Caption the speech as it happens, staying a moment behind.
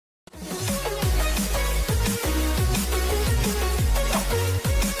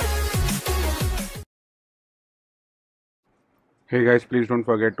Hey guys, please don't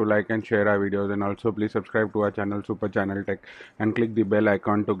forget to like and share our videos, and also please subscribe to our channel Super Channel Tech and click the bell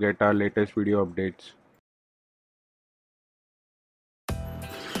icon to get our latest video updates.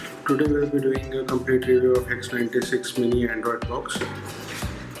 Today we'll be doing a complete review of X96 Mini Android box.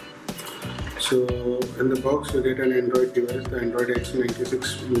 So in the box you get an Android device, the Android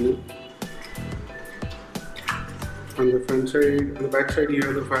X96 Mini. On the front side, on the back side you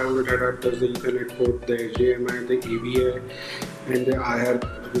have the 500 adapters, the Ethernet port, the HDMI, the EVA and the IR,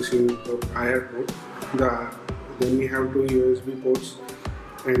 IR port. Then we have two USB ports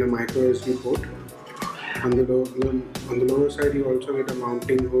and a micro SD port. On the lower side you also get a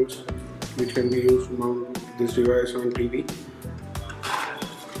mounting holes which can be used to mount this device on TV.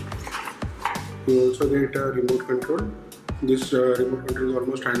 You also get a remote control. This remote control is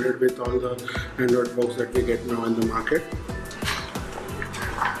almost standard with all the Android box that we get now in the market.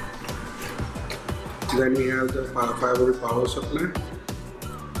 Then we have the 5V power supply.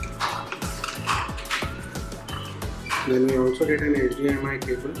 Then we also get an HDMI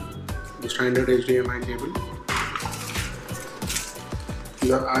cable, the standard HDMI cable.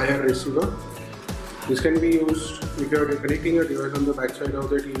 The IR receiver. This can be used if you are connecting a device on the back side of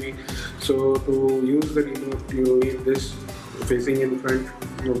the TV. So to use the remote, you need this facing in front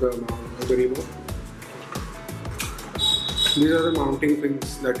of the remote. These are the mounting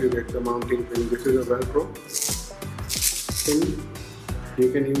pins that you get. The mounting pin. This is a Velcro pin.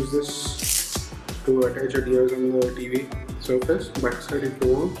 You can use this to attach a device on the TV surface, backside if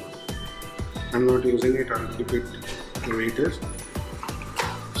you want. I'm not using it, I'll keep it the way it is.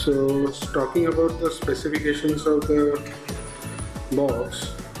 So talking about the specifications of the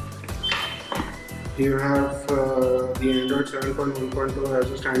box, you have the Android 7.1.2 as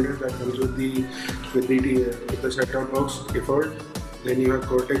a standard that comes with the set-top box default. Then you have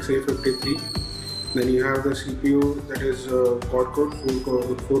Cortex A53. Then you have the CPU that is quad-core,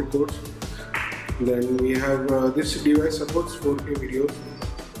 4 cores. Then we have this device supports 4K videos.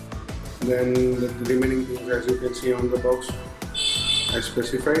 Then the remaining things, as you can see on the box, as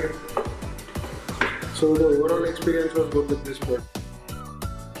specified. So the overall experience was good with this product.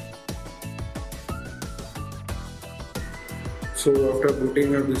 So after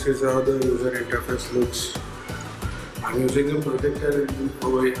booting up, this is how the user interface looks. I'm using a projector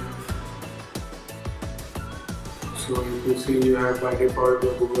over here. So you can see you have by default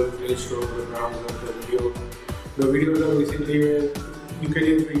the Google Play Store, the browser, the video. The videos are basically you can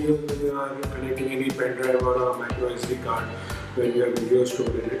use videos when you are connecting any pen drive or a micro SD card when you have video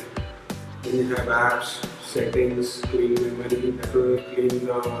stored in it. Then you have apps, settings, clean memory, that will clean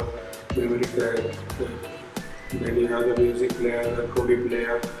the memory card. Then you have the music player, the Kodi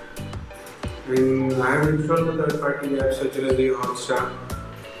player. And I have installed the third-party apps such as the Hotstar.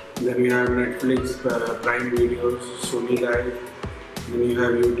 Then you have Netflix, Prime Videos, Sony Live. Then you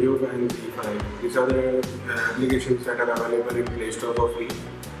have YouTube and Z5. These are the applications that are available in Play Store for free.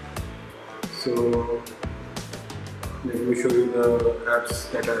 So let me show you the apps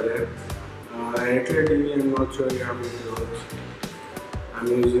that are there. Actually, I'm not sure how it works.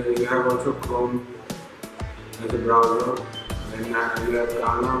 You have also Chrome as a browser. Then you have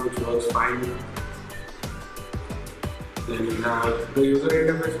Ghana, which works fine. Then you have the user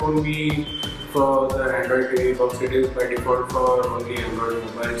interface won't be for the Android TV box. It is by default for only Android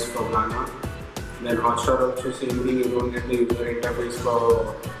mobiles for Ghana. Then Hotstar also same thing. You don't get the user interface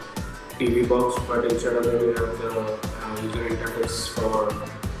for TV box, but instead of that you have the user interface for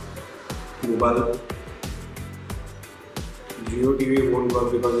mobile. Jio TV won't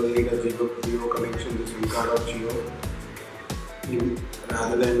work because you need a Jio connection, the SIM card of Jio.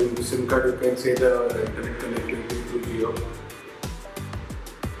 Rather than the SIM card, you can say the internet connectivity to Jio.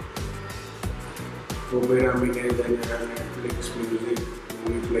 Opera Mini, then you have Netflix, music,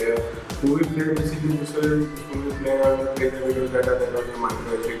 movie player. Movie player basically this movie player will play the videos that are there on the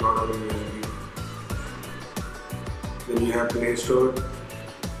micro SD card or the USB. Then you have Play Store.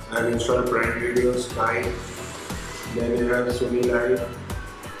 I have installed Prime Video, Sky. Then you have Sony Live.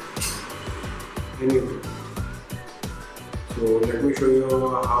 Anyway. So let me show you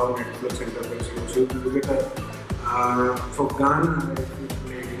how Netflix interface looks. You look at for Ghana,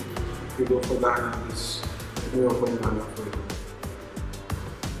 if you go for Ghana, let me open Ghana for you.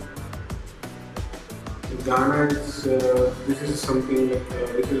 Ghana is this is something like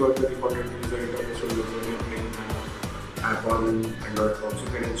this is what the default user interface will look when you're playing app on Android box. You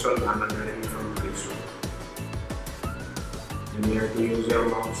can install Ghana directly from Play Store. Then you have to use your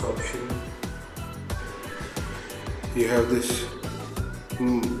mouse option. You have this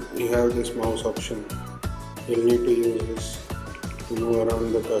mouse option. You'll need to use this to move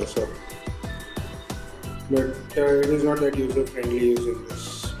around the cursor. but it is not that user friendly using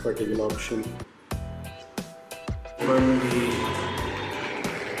this particular option. Run the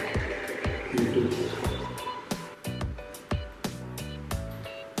YouTube.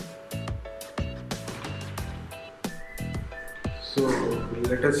 So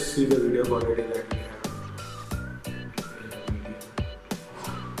let us see the video quality that we have.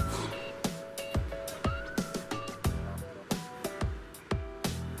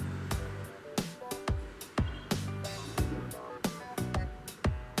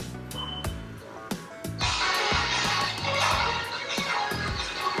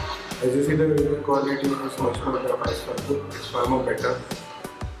 As you see, the video quality is much more better. It's far more better.